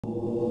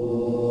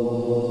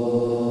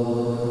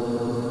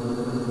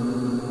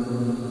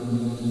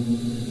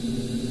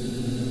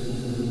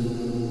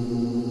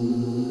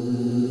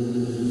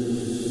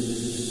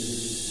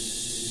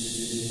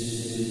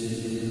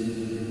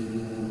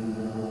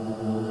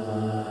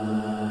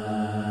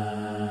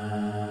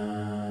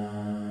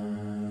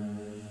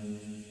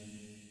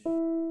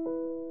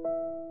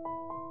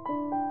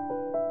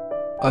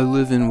I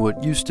live in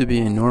what used to be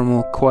a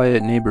normal,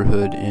 quiet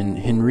neighborhood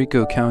in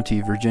Henrico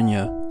County,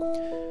 Virginia.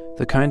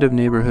 The kind of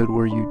neighborhood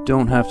where you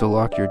don't have to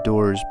lock your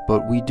doors,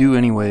 but we do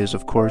anyways,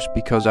 of course,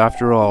 because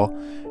after all,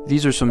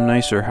 these are some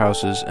nicer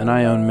houses, and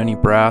I own many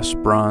brass,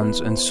 bronze,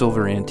 and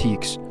silver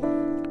antiques.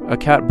 A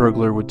cat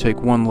burglar would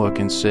take one look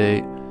and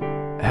say,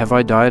 "Have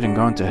I died and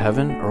gone to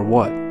heaven, or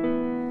what?"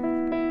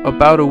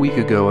 About a week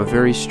ago, a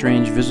very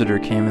strange visitor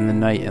came in the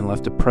night and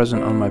left a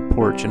present on my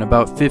porch and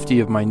about 50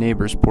 of my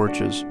neighbors'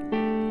 porches.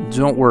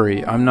 Don't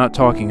worry, I'm not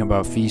talking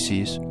about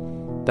feces.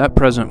 That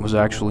present was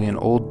actually an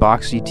old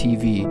boxy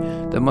TV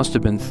that must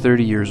have been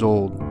 30 years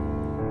old.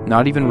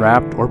 Not even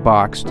wrapped or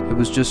boxed, it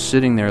was just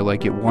sitting there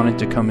like it wanted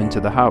to come into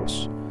the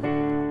house.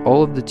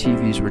 All of the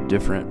TVs were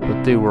different,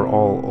 but they were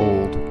all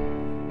old.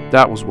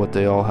 That was what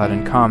they all had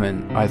in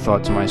common, I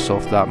thought to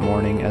myself that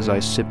morning as I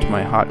sipped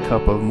my hot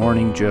cup of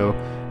Morning Joe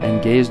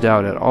and gazed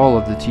out at all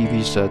of the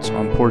TV sets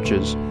on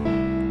Porches.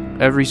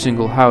 Every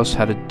single house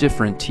had a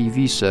different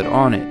TV set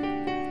on it.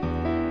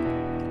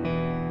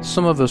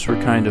 Some of us were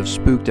kind of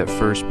spooked at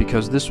first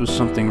because this was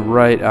something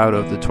right out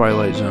of the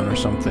Twilight Zone or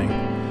something.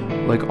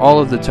 Like all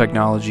of the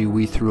technology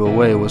we threw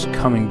away was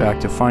coming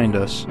back to find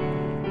us.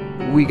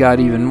 We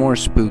got even more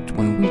spooked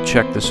when we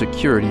checked the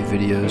security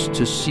videos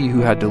to see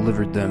who had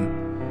delivered them.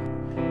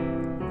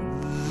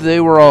 They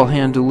were all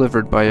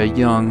hand-delivered by a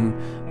young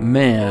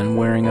man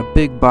wearing a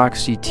big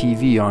boxy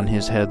TV on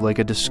his head like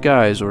a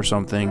disguise or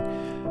something.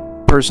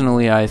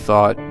 Personally, I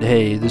thought,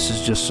 hey, this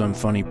is just some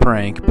funny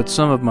prank, but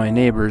some of my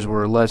neighbors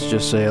were, let's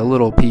just say, a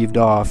little peeved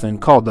off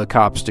and called the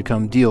cops to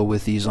come deal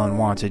with these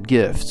unwanted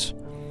gifts.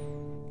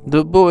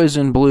 The boys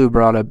in blue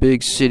brought a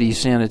big city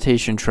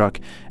sanitation truck,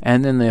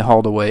 and then they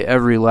hauled away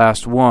every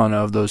last one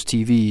of those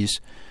TVs.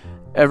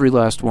 Every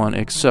last one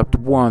except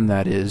one,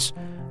 that is.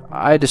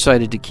 I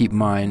decided to keep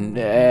mine,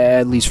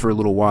 at least for a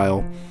little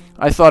while.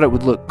 I thought it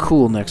would look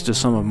cool next to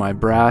some of my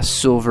brass,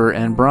 silver,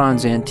 and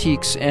bronze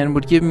antiques and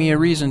would give me a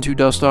reason to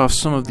dust off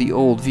some of the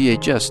old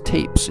VHS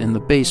tapes in the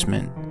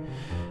basement.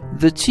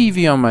 The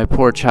TV on my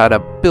porch had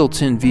a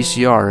built-in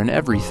VCR and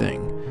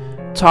everything.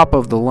 Top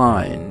of the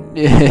line.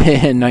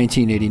 In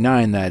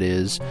 1989, that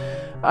is.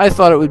 I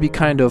thought it would be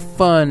kind of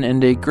fun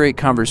and a great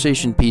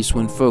conversation piece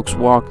when folks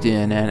walked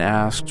in and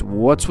asked,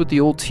 "What's with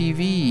the old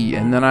TV?"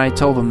 And then I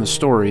tell them the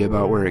story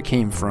about where it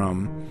came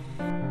from.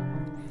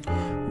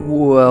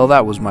 Well,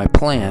 that was my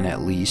plan,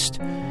 at least.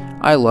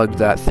 I lugged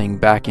that thing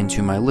back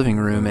into my living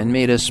room and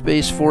made a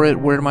space for it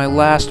where my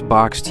last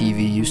box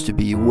TV used to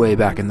be way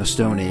back in the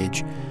Stone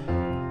Age.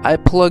 I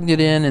plugged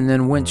it in and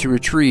then went to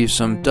retrieve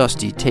some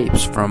dusty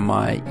tapes from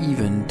my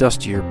even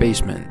dustier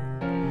basement.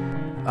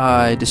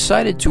 I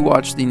decided to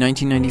watch the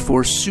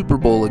 1994 Super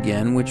Bowl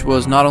again, which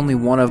was not only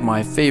one of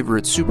my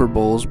favorite Super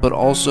Bowls, but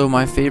also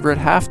my favorite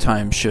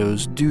halftime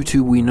shows due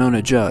to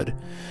Winona Judd.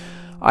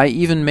 I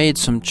even made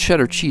some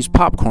cheddar cheese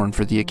popcorn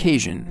for the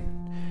occasion.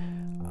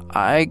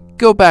 I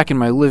go back in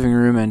my living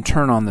room and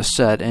turn on the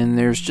set, and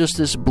there's just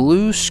this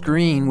blue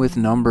screen with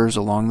numbers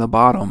along the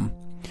bottom.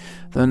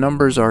 The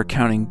numbers are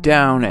counting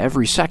down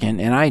every second,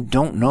 and I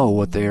don't know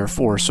what they are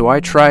for, so I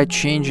try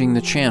changing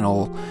the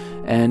channel,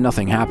 and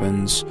nothing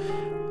happens.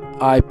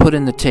 I put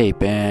in the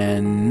tape,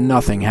 and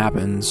nothing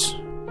happens.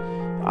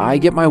 I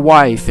get my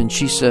wife, and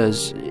she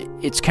says,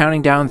 "It's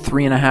counting down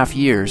 3.5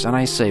 years," and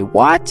I say,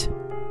 "What?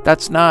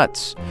 That's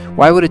nuts.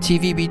 Why would a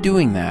TV be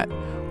doing that?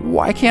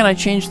 Why can't I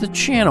change the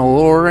channel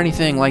or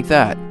anything like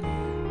that?"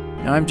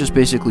 I'm just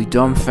basically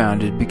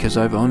dumbfounded because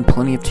I've owned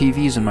plenty of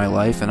TVs in my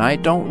life and I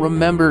don't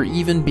remember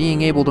even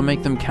being able to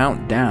make them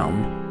count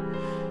down.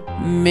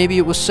 Maybe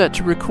it was set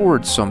to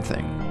record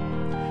something.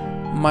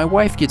 My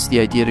wife gets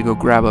the idea to go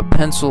grab a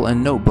pencil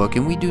and notebook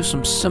and we do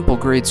some simple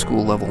grade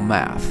school level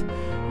math.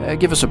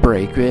 Give us a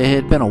break. It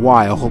had been a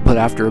while, but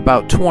after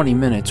about 20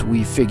 minutes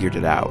we figured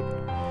it out.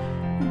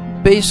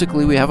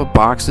 Basically, we have a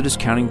box that is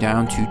counting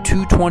down to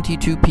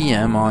 2:22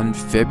 p.m. on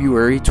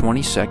February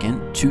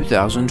 22nd,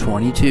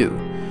 2022,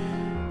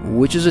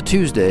 which is a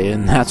Tuesday,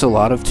 and that's a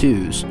lot of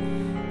twos.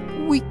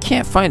 We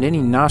can't find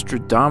any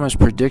Nostradamus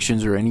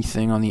predictions or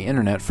anything on the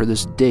internet for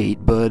this date,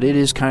 but it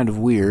is kind of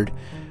weird.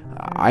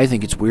 I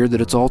think it's weird that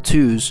it's all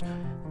twos.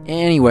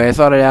 Anyway, I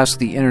thought I'd ask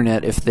the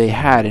internet if they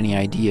had any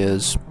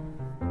ideas.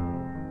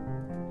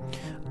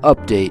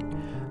 Update.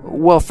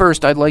 Well,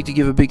 first, I'd like to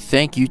give a big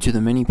thank you to the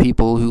many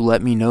people who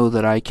let me know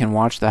that I can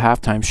watch the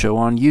halftime show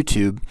on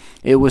YouTube.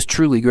 It was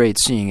truly great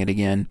seeing it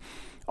again.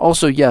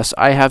 Also, yes,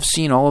 I have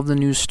seen all of the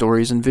news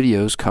stories and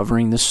videos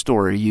covering this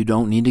story. You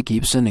don't need to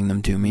keep sending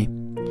them to me.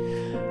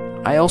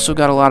 I also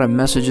got a lot of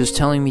messages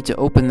telling me to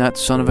open that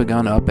son of a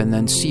gun up and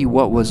then see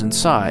what was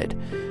inside.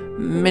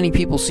 Many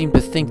people seem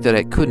to think that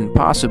it couldn't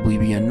possibly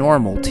be a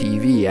normal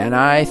TV, and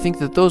I think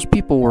that those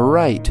people were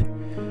right.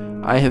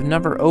 I have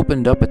never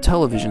opened up a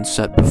television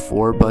set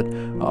before, but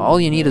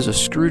all you need is a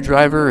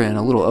screwdriver and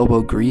a little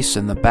elbow grease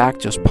and the back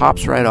just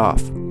pops right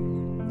off.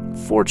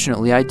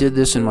 Fortunately, I did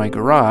this in my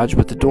garage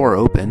with the door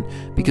open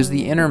because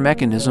the inner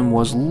mechanism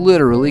was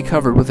literally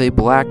covered with a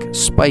black,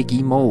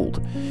 spiky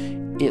mold.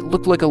 It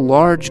looked like a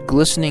large,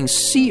 glistening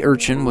sea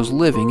urchin was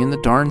living in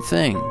the darn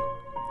thing.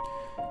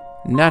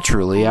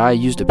 Naturally, I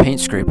used a paint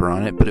scraper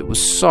on it, but it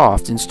was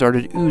soft and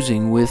started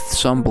oozing with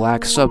some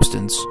black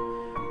substance.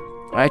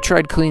 I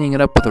tried cleaning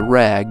it up with a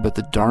rag, but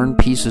the darn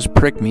pieces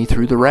pricked me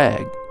through the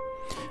rag.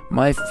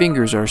 My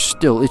fingers are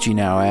still itchy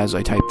now as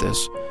I type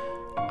this.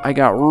 I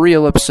got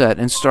real upset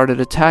and started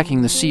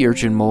attacking the sea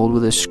urchin mold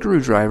with a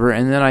screwdriver,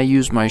 and then I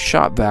used my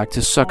shop vac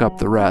to suck up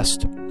the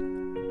rest.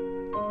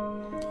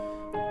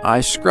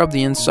 I scrubbed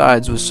the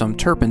insides with some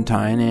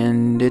turpentine,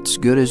 and it's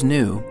good as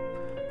new.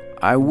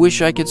 I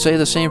wish I could say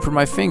the same for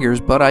my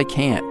fingers, but I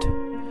can't.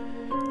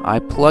 I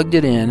plugged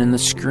it in, and the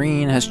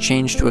screen has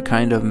changed to a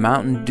kind of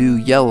Mountain Dew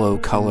yellow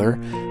color,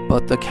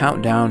 but the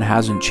countdown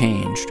hasn't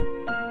changed.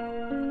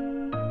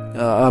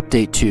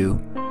 Update 2.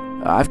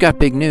 I've got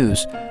big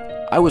news.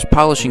 I was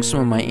polishing some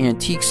of my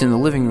antiques in the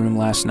living room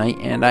last night,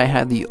 and I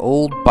had the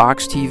old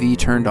box TV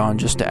turned on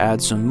just to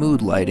add some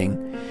mood lighting.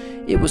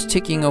 It was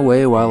ticking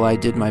away while I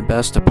did my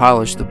best to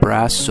polish the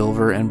brass,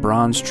 silver, and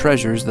bronze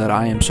treasures that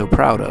I am so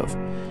proud of.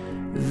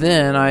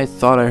 Then I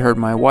thought I heard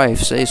my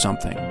wife say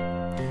something.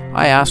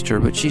 I asked her,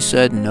 but she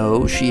said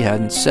no, she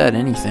hadn't said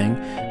anything.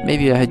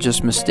 Maybe I had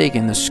just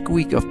mistaken the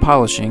squeak of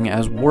polishing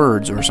as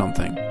words or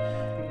something.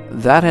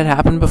 That had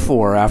happened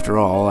before, after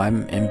all,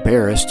 I'm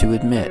embarrassed to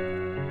admit.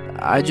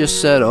 I just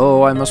said,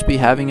 "Oh, I must be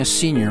having a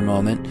senior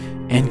moment,"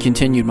 and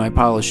continued my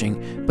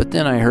polishing, but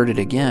then I heard it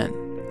again,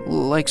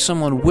 like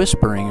someone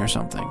whispering or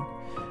something.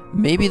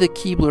 Maybe the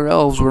Keebler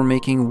elves were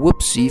making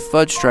whoopsie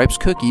fudge stripes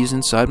cookies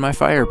inside my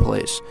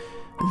fireplace.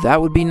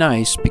 That would be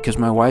nice, because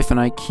my wife and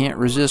I can't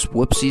resist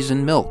whoopsies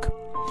and milk.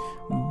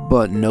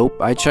 But nope,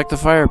 I checked the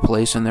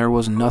fireplace and there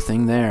was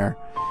nothing there.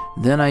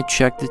 Then I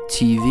checked the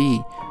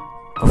TV.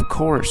 Of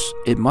course,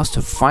 it must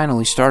have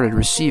finally started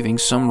receiving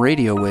some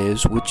radio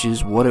waves, which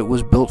is what it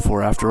was built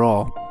for after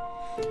all.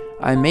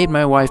 I made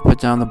my wife put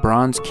down the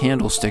bronze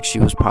candlestick she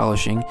was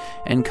polishing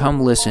and come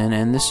listen,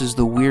 and this is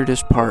the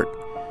weirdest part.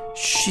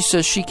 She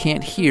says she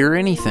can't hear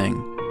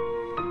anything.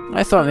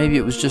 I thought maybe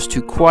it was just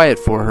too quiet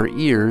for her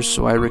ears,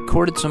 so I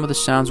recorded some of the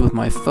sounds with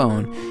my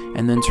phone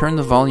and then turned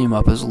the volume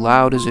up as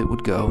loud as it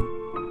would go.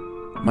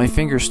 My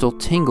fingers still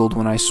tingled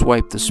when I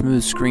swiped the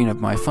smooth screen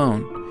of my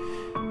phone.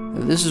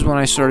 This is when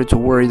I started to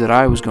worry that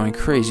I was going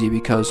crazy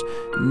because,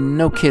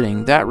 no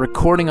kidding, that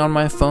recording on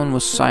my phone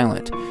was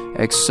silent,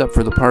 except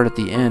for the part at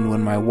the end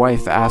when my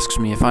wife asks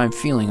me if I'm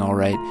feeling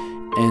alright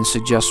and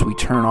suggests we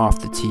turn off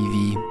the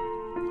TV.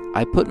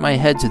 I put my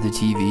head to the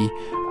TV.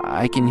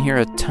 I can hear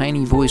a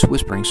tiny voice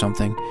whispering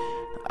something.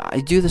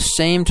 I do the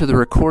same to the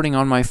recording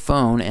on my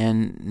phone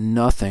and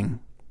nothing.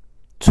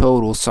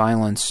 Total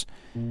silence.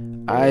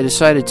 I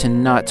decided to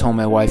not tell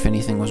my wife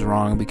anything was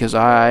wrong because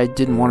I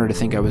didn't want her to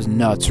think I was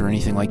nuts or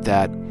anything like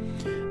that.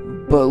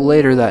 But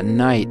later that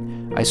night,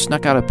 I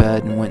snuck out of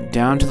bed and went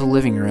down to the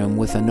living room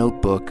with a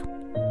notebook.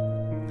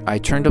 I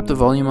turned up the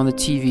volume on the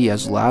TV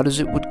as loud as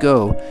it would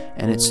go,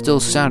 and it still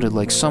sounded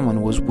like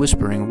someone was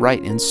whispering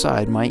right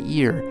inside my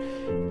ear.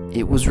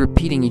 It was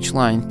repeating each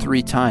line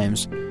 3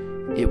 times.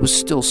 It was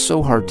still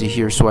so hard to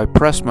hear, so I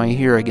pressed my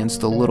ear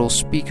against the little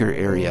speaker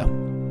area.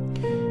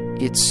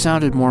 It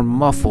sounded more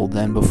muffled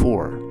than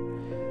before.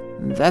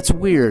 That's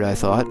weird, I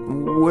thought.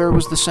 Where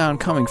was the sound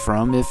coming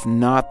from, if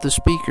not the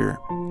speaker?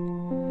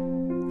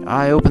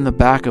 I opened the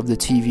back of the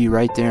TV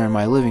right there in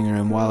my living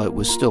room while it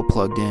was still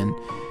plugged in.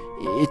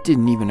 It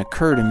didn't even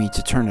occur to me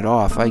to turn it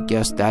off. I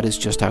guess that is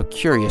just how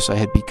curious I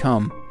had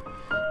become.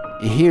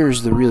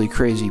 Here's the really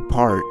crazy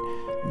part.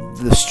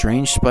 The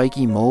strange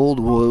spiky mold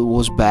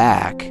was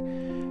back.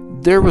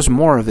 There was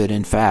more of it,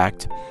 in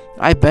fact.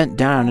 I bent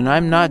down, and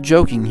I'm not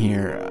joking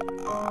here.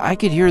 I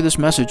could hear this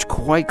message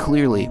quite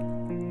clearly.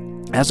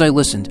 As I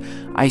listened,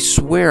 I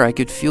swear I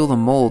could feel the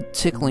mold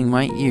tickling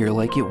my ear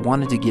like it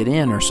wanted to get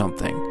in or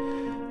something.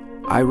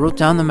 I wrote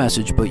down the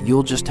message, but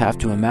you'll just have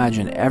to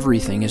imagine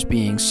everything is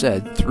being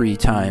said 3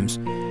 times.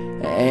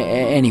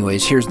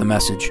 Anyways, here's the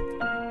message.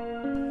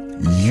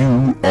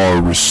 You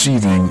are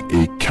receiving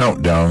a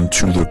countdown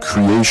to the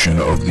creation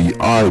of the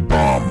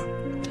I-bomb.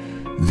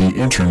 The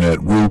internet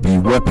will be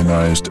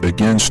weaponized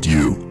against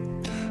you.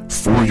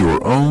 For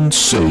your own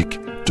sake,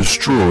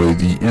 destroy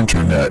the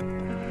internet.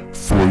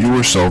 For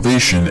your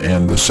salvation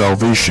and the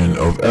salvation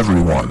of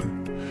everyone.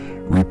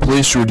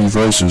 Replace your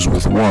devices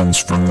with ones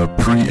from the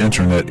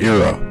pre-internet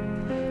era.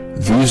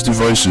 These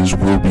devices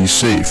will be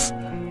safe.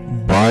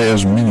 Buy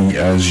as many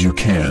as you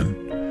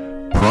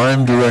can.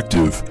 Prime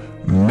directive.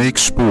 Make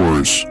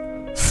spores.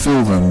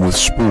 Fill them with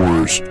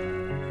spores.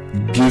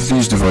 Give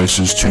these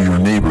devices to your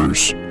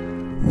neighbors.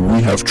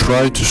 We have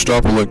tried to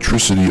stop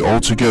electricity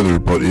altogether,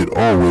 but it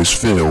always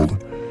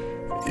failed.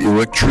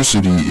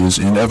 Electricity is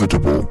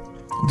inevitable.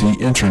 The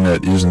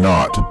internet is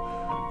not.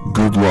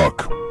 Good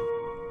luck.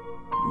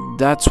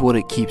 That's what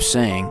it keeps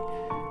saying.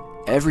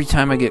 Every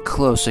time I get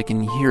close, I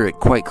can hear it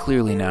quite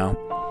clearly now.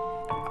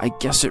 I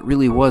guess it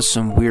really was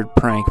some weird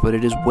prank, but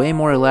it is way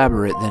more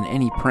elaborate than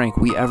any prank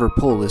we ever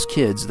pulled as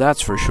kids,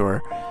 that's for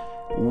sure.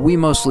 We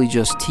mostly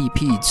just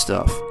TP'd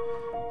stuff.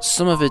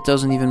 Some of it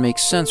doesn't even make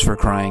sense, for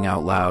crying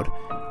out loud.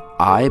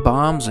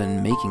 I-bombs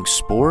and making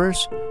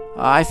spores?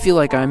 I feel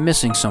like I'm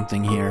missing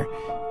something here.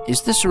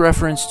 Is this a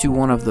reference to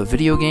one of the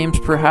video games,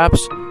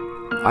 perhaps?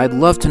 I'd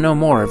love to know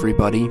more,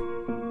 everybody.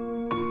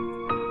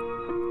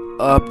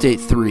 Update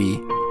 3.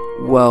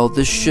 Well,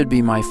 this should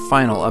be my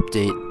final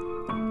update.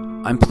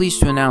 I'm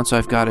pleased to announce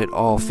I've got it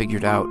all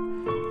figured out.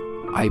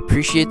 I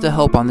appreciate the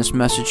help on this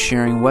message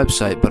sharing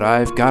website, but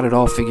I've got it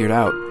all figured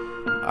out.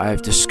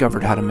 I've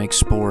discovered how to make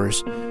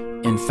spores.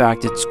 In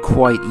fact, it's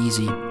quite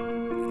easy.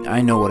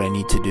 I know what I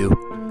need to do.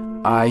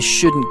 I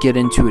shouldn't get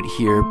into it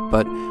here,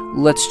 but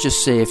let's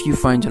just say if you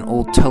find an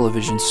old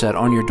television set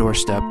on your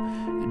doorstep,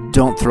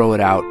 don't throw it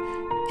out.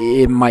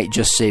 It might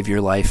just save your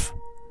life.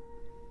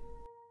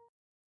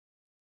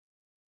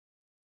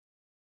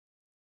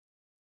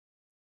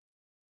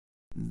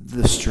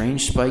 The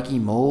strange spiky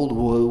mold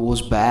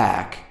was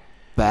back.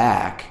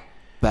 Back.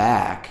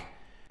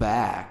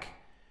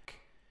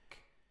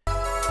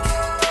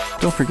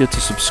 Don't forget to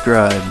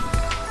subscribe.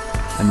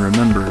 And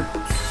remember,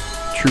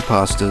 true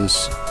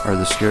pastas are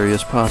the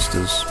scariest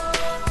pastas.